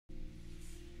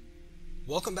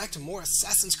Welcome back to more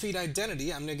Assassin's Creed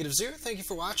Identity. I'm Negative Zero. Thank you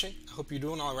for watching. I hope you're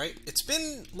doing all right. It's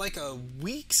been like a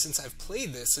week since I've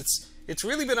played this. It's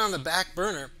really been on the back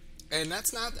burner, and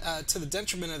that's not to the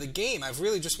detriment of the game. I've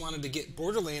really just wanted to get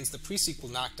Borderlands, the pre-sequel,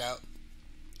 knocked out.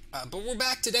 But we're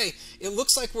back today. It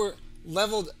looks like we're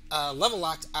level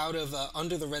locked out of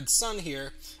Under the Red Sun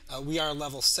here. We are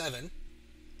level 7.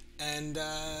 And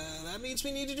that means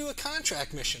we need to do a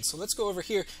contract mission. So let's go over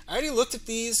here. I already looked at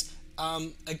these.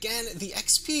 Again, the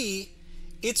XP,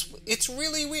 it's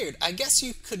really weird. I guess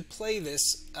you could play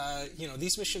this,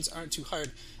 these missions aren't too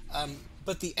hard,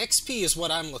 but the XP is what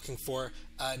I'm looking for,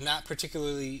 not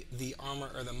particularly the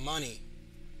armor or the money.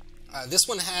 This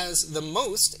one has the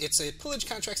most. It's a pillage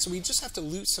contract, so we just have to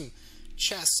loot some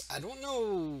chests. I don't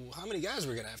know how many guys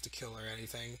we're going to have to kill or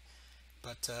anything,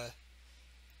 but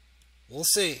we'll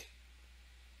see.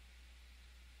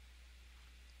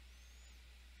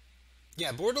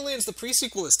 Yeah, Borderlands the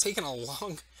pre-sequel has taken a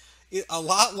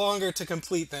lot longer to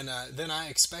complete than I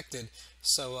expected.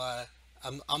 So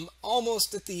I'm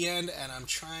almost at the end, and I'm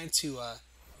trying to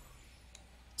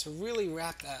really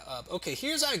wrap that up. Okay,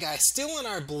 here's our guy, still in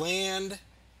our bland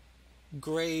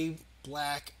gray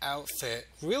black outfit.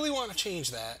 Really want to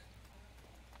change that.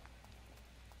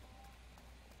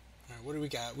 All right, what do we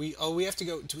got? We have to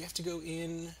go. Do we have to go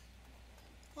in?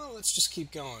 Well, let's just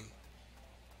keep going.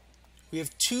 We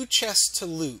have 2 chests to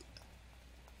loot.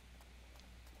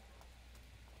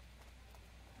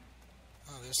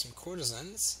 Oh, there's some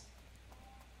courtesans.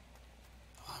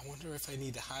 Oh, I wonder if I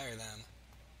need to hire them.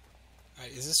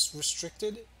 Alright, is this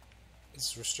restricted? Is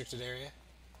this a restricted area?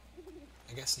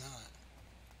 I guess not.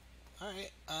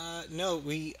 Alright, no,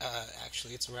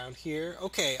 actually, it's around here.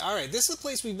 Okay, alright, this is the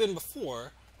place we've been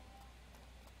before.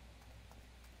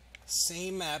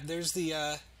 Same map. There's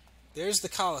the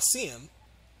Colosseum.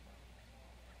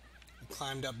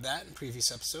 Climbed up that in the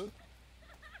previous episode.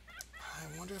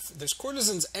 I wonder if there's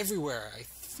courtesans everywhere. I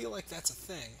feel like that's a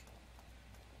thing.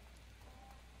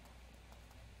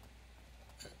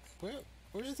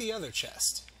 Where's the other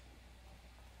chest?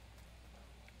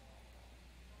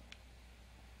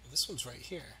 This one's right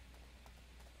here.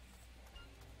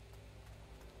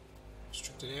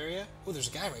 Restricted area. Oh, there's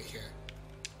a guy right here.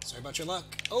 Sorry about your luck.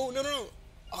 Oh, no, no, no.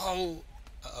 Oh,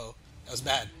 uh-oh. That was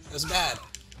bad. That was bad.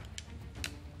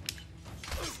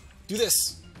 Do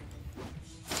this.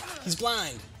 He's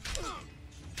blind.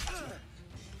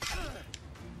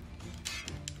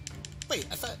 Wait,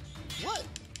 I thought... What?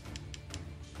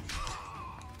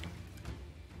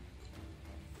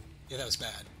 Yeah, that was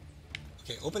bad.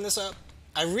 Okay, open this up.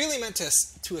 I really meant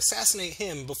to assassinate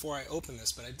him before I open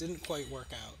this, but it didn't quite work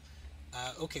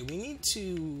out. Okay, we need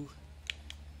to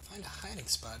find a hiding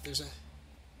spot. There's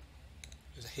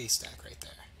a haystack right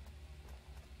there.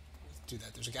 Let's do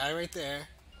that. There's a guy right there.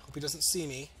 Hope he doesn't see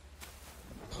me.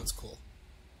 Oh, it's cool.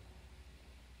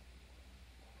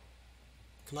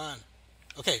 Come on.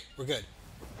 Okay, we're good.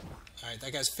 Alright,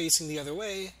 that guy's facing the other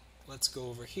way. Let's go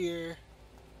over here.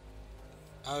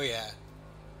 Oh, yeah.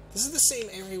 This is the same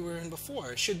area we were in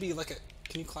before. It should be like a...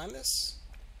 Can you climb this?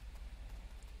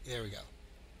 There we go.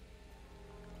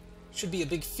 Should be a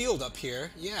big field up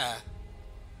here. Yeah.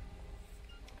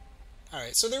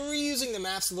 Alright, so they're reusing the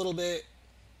maps a little bit.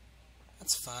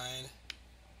 That's fine.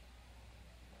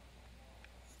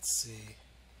 Let's see.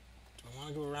 Do I want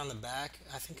to go around the back?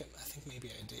 I think maybe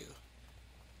I do.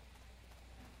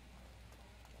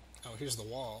 Oh, here's the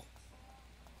wall.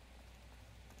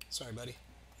 Sorry, buddy.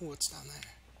 Ooh, what's down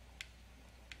there?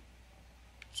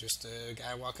 Just a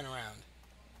guy walking around.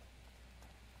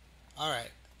 Alright.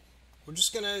 We're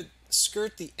just gonna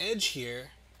skirt the edge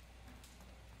here.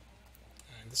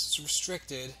 Alright, this is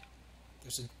restricted.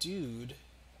 There's a dude.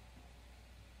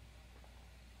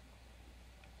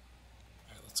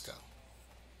 Let's go.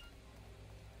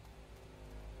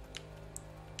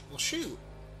 Well, shoot.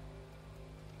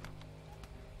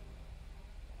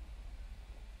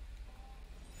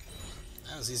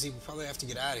 That was easy. We probably have to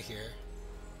get out of here.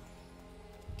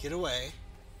 Get away.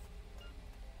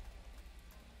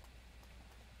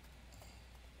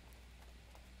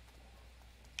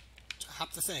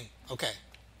 Hop the thing. Okay.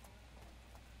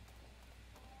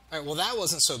 Alright, well that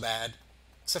wasn't so bad.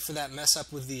 Except for that mess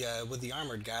up with the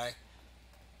armored guy.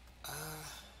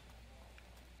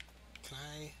 Can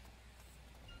I...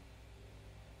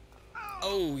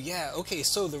 Oh, yeah, okay,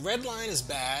 so the red line is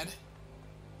bad.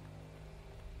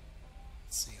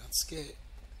 Let's see, let's get...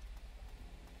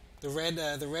 The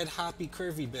red hoppy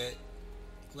curvy bit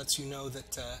lets you know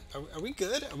that... Are we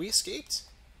good? Are we escaped?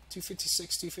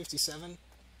 256, 257?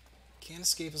 Can't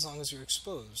escape as long as you're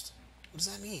exposed. What does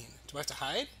that mean? Do I have to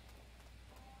hide?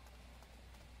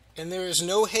 And there is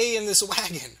no hay in this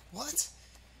wagon. What?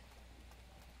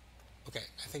 Okay,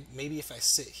 I think maybe if I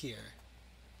sit here.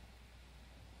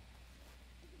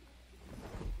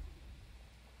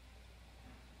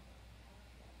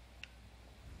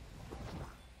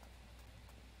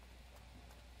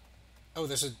 Oh,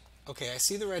 there's a... Okay, I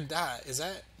see the red dot. Is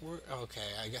that... Okay,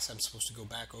 I guess I'm supposed to go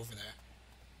back over there.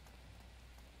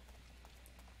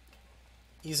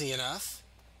 Easy enough.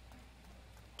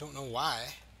 Don't know why.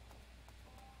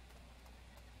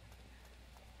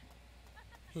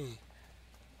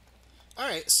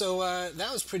 Alright, so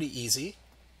that was pretty easy.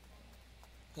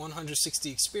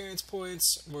 160 experience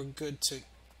points. We're good to...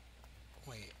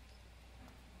 Wait.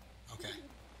 Okay.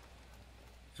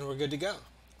 And we're good to go.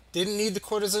 Didn't need the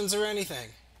courtesans or anything.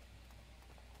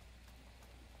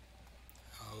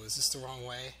 Oh, is this the wrong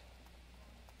way?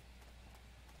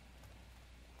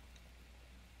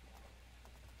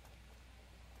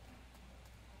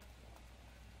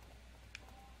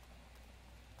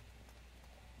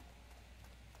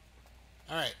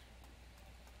 Alright.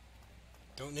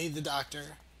 Don't need the doctor.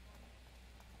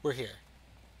 We're here.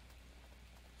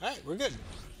 Alright, we're good.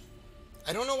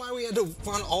 I don't know why we had to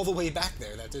run all the way back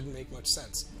there. That didn't make much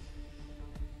sense.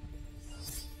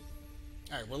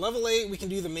 Alright, we're level 8. We can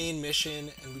do the main mission,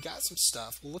 and we got some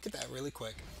stuff. We'll look at that really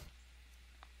quick.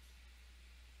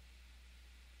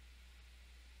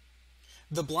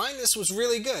 The blindness was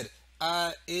really good.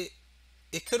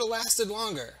 It could have lasted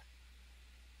longer.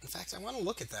 In fact, I want to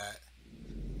look at that.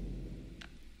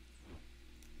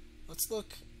 Let's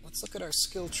look at our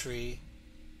skill tree.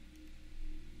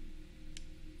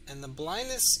 And the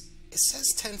blindness, it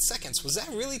says 10 seconds. Was that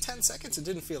really 10 seconds? It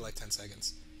didn't feel like 10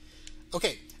 seconds.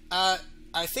 Okay,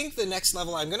 I think the next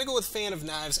level, I'm going to go with Fan of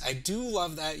Knives. I do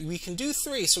love that. We can do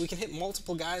 3, so we can hit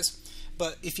multiple guys.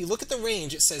 But if you look at the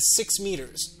range, it says 6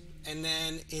 meters. And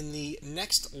then in the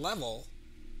next level,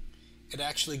 it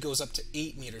actually goes up to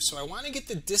 8 meters. So I want to get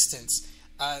the distance.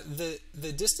 The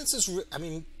distance is, I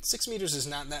mean, 6 meters is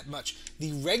not that much.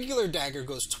 The regular dagger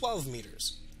goes 12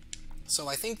 meters. So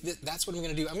I think that's what I'm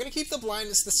going to do. I'm going to keep the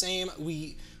blindness the same.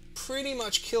 We pretty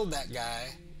much killed that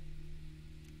guy.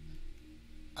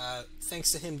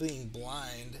 Thanks to him being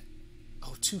blind.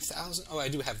 Oh, 2,000? Oh, I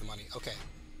do have the money. Okay,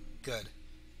 good.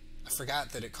 I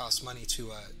forgot that it costs money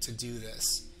to do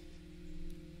this.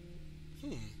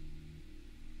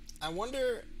 I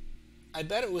wonder... I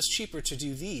bet it was cheaper to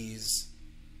do these.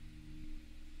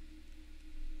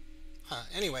 Huh,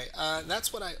 anyway,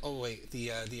 that's what I... Oh, wait,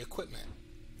 the equipment.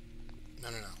 No.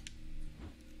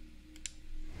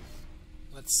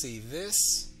 Let's see,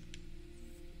 this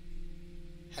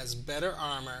has better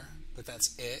armor, but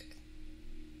that's it.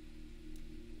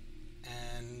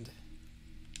 And...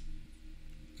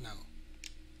 No.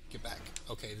 Get back.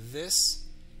 Okay, this,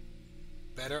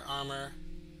 better armor,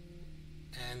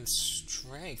 and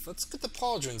strength. Let's look at the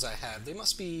pauldrons I have. They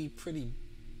must be pretty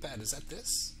bad. Is that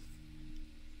this?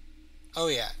 Oh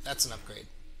yeah, that's an upgrade.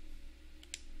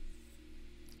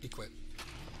 Equip.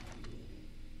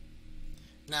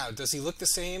 Now, does he look the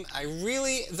same?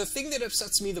 The thing that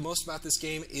upsets me the most about this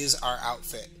game is our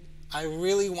outfit. I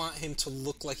really want him to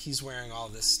look like he's wearing all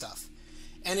this stuff.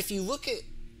 And if you look at,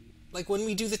 like when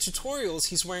we do the tutorials,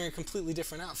 he's wearing a completely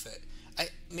different outfit.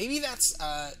 Maybe that's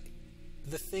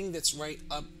the thing that's right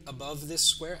up above this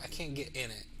square. I can't get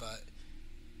in it, but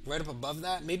right up above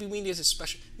that, maybe we need a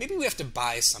special, maybe we have to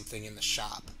buy something in the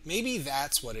shop. Maybe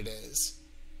that's what it is.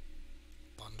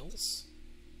 Bundles?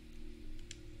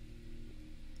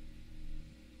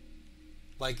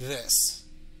 Like this.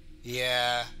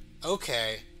 Yeah,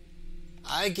 okay.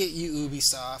 I get you,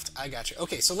 Ubisoft. I got you.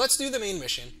 Okay, so let's do the main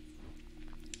mission.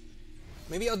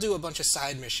 Maybe I'll do a bunch of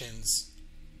side missions.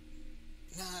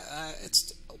 Nah,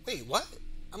 wait, what?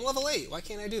 I'm level 8. Why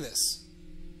can't I do this?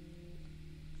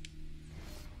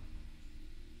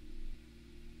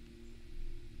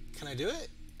 Can I do it?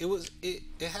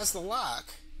 It has the lock.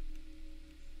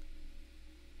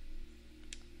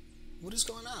 What is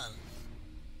going on?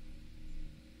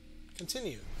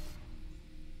 Continue.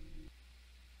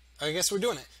 I guess we're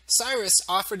doing it. Cyrus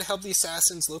offered to help the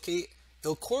assassins locate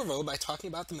Il Corvo by talking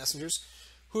about the messengers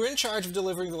who are in charge of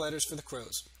delivering the letters for the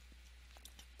crows.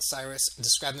 Cyrus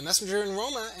described the messenger in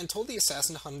Roma and told the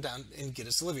assassin to hunt him down and get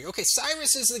his delivery. Okay,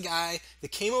 Cyrus is the guy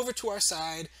that came over to our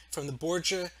side from the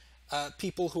Borgia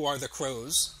people who are the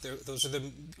crows. Those are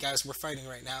the guys we're fighting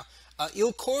right now.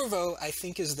 Il Corvo, I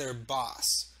think, is their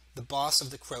boss. The boss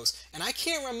of the crows. And I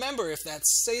can't remember if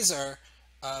that's Caesar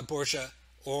Borgia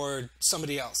or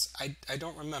somebody else. I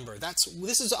don't remember.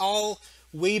 This is all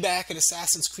way back in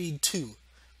Assassin's Creed 2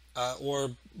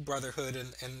 or Brotherhood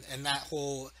and that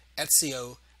whole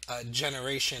Ezio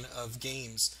generation of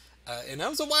games. And that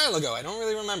was a while ago. I don't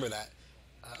really remember that.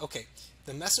 Okay,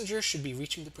 the messenger should be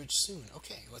reaching the bridge soon.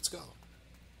 Okay, let's go.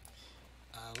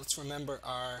 Let's remember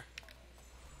our...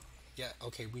 Yeah,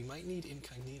 okay, we might need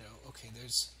incognito. Okay,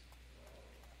 there's...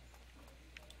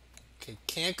 Okay,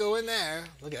 can't go in there.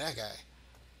 Look at that guy.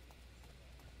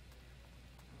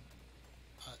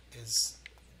 Let's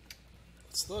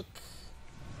look.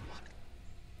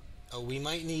 Oh, we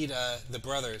might need the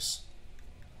brothers.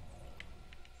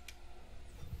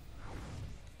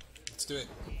 Let's do it.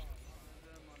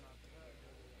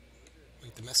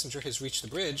 Wait, the messenger has reached the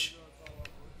bridge.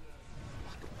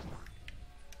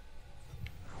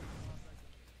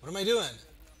 What am I doing?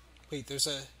 Wait, there's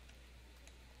a...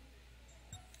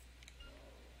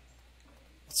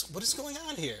 What is going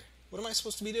on here? What am I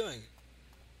supposed to be doing?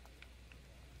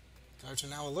 Guards are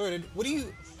now alerted. What do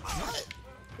you... What?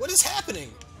 What is happening?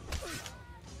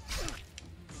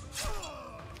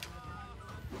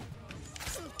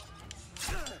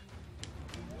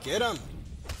 Get him!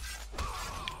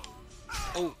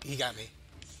 Oh, he got me.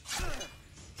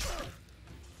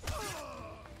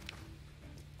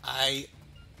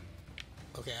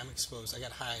 Okay, I'm exposed. I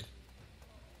gotta hide.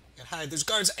 There's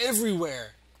guards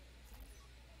everywhere!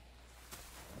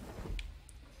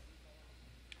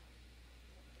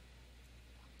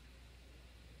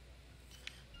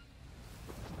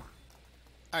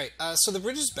 Alright, so the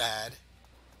bridge is bad.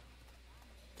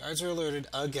 Guards are alerted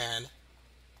again.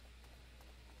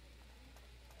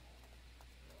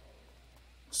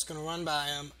 Just gonna run by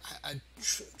them. I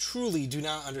truly do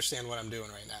not understand what I'm doing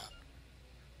right now.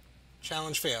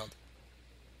 Challenge failed.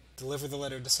 Deliver the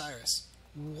letter to Cyrus.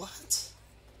 What?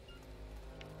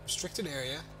 Restricted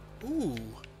area. Ooh.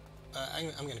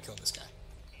 I'm gonna kill this guy.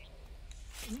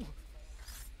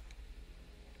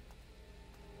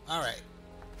 Alright.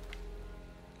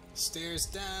 Stairs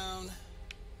down.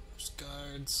 There's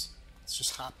guards. Let's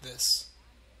just hop this.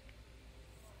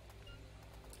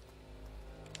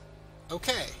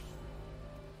 Okay.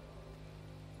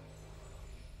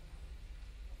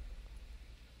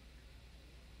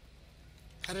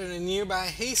 Headed a nearby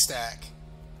haystack.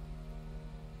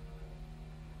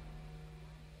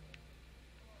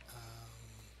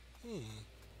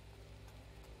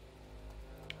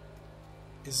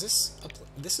 Is this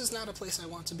this is not a place I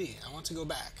want to be. I want to go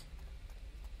back.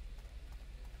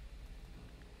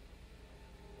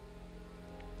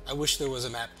 I wish there was a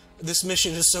map. This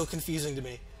mission is so confusing to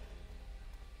me.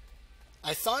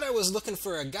 I thought I was looking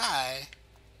for a guy,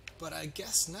 but I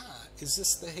guess not. Is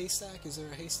this the haystack? Is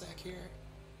there a haystack here?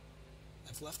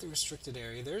 I've left the restricted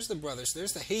area. There's the brothers.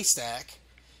 There's the haystack.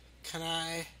 Can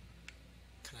I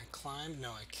climb?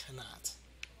 No, I cannot.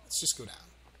 Let's just go down.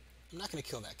 I'm not going to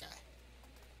kill that guy.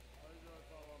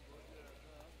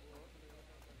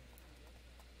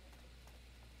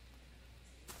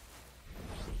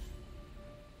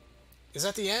 Is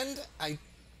that the end?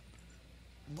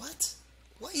 What?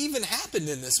 What even happened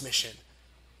in this mission?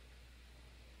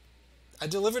 I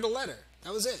delivered a letter.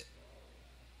 That was it.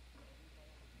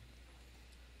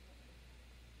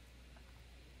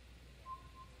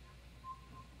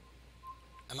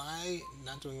 Am I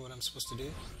not doing what I'm supposed to do?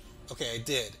 Okay, I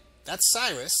did. That's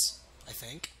Cyrus, I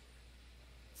think.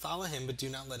 Follow him, but do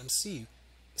not let him see you.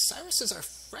 Cyrus is our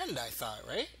friend, I thought,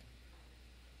 right?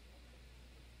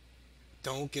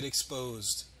 Don't get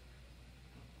exposed.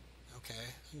 Okay,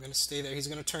 I'm going to stay there. He's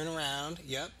going to turn around.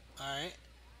 Yep, alright.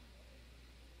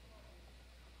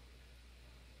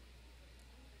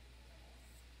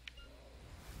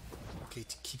 Okay,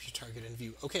 to keep your target in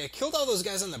view. Okay, I killed all those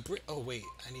guys on the bridge. Oh, wait,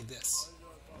 I need this.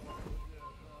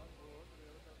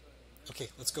 Okay,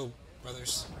 let's go,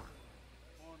 brothers.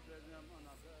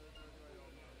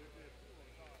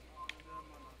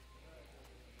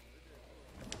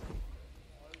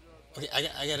 Okay,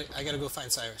 I gotta go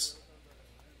find Cyrus.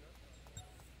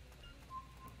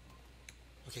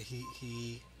 Okay,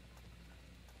 he...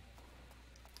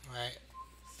 Alright.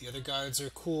 The other guards are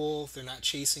cool. They're not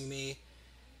chasing me.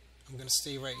 I'm gonna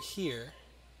stay right here.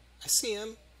 I see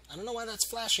him. I don't know why that's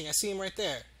flashing. I see him right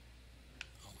there.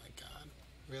 Oh my god.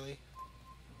 Really?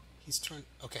 He's turned...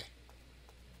 Okay.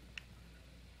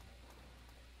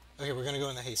 Okay, we're gonna go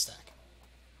in the haystack.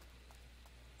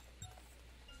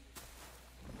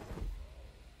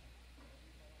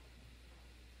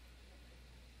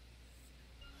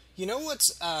 You know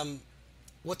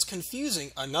what's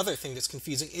confusing, another thing that's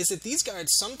confusing, is that these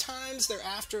guards, sometimes they're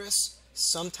after us,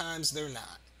 sometimes they're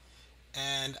not.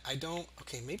 And I don't...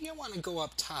 Okay, maybe I want to go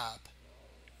up top.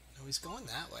 No, he's going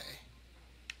that way.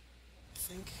 I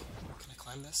think... Can I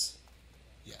climb this?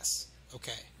 Yes.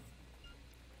 Okay.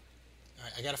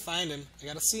 Alright, I gotta find him. I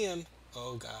gotta see him.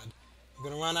 Oh god. I'm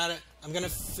gonna run at it. I'm gonna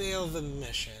fail the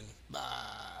mission. Bah.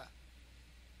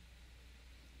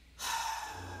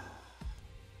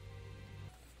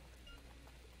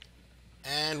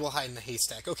 And we'll hide in the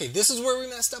haystack. Okay, this is where we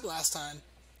messed up last time.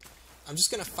 I'm just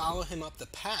gonna follow him up the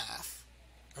path.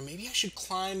 Or maybe I should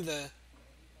climb the...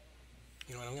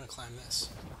 You know what, I'm gonna climb this.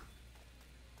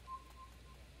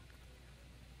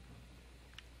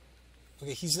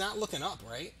 Okay, he's not looking up,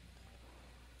 right?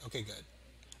 Okay, good.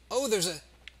 Oh, there's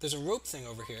a rope thing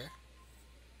over here.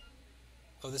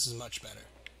 Oh, this is much better.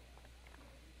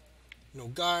 No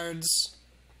guards.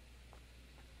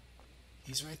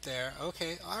 He's right there.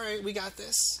 Okay, alright, we got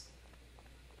this.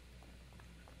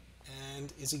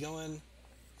 And is he going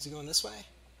this way?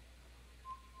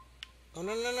 Oh,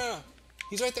 no, no, no, no.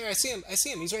 He's right there. I see him. I see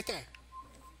him. He's right there.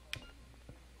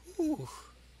 Ooh.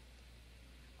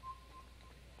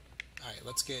 Alright,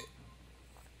 let's get...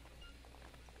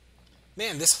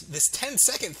 Man, this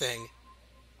 10-second thing...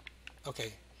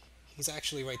 Okay, he's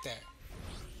actually right there.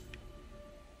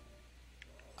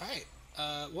 Alright,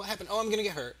 what happened? Oh, I'm gonna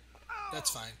get hurt. That's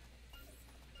fine.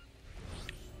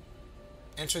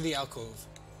 Enter the alcove.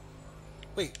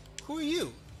 Wait, who are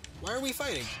you? Why are we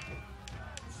fighting?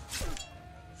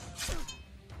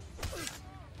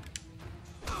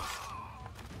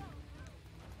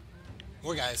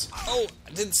 More guys. Oh,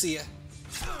 I didn't see ya.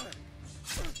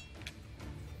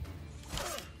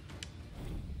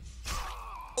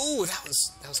 Oh, that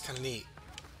was kind of neat.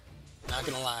 Not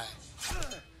gonna lie.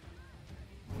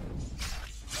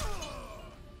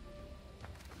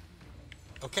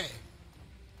 Okay,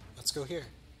 let's go here.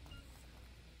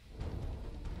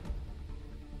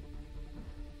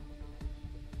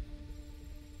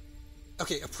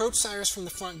 Okay, approach Cyrus from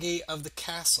the front gate of the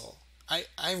castle. I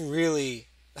really...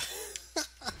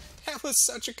 That was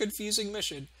such a confusing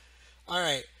mission.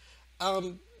 Alright,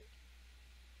 I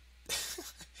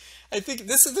think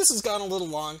this has gone a little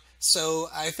long, so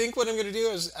I think what I'm going to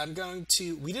do is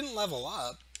we didn't level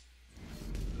up,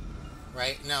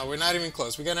 right? No, we're not even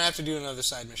close. We're going to have to do another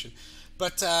side mission.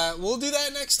 But we'll do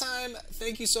that next time.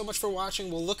 Thank you so much for watching.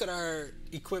 We'll look at our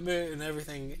equipment and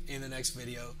everything in the next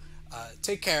video.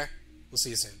 Take care. We'll see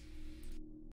you soon.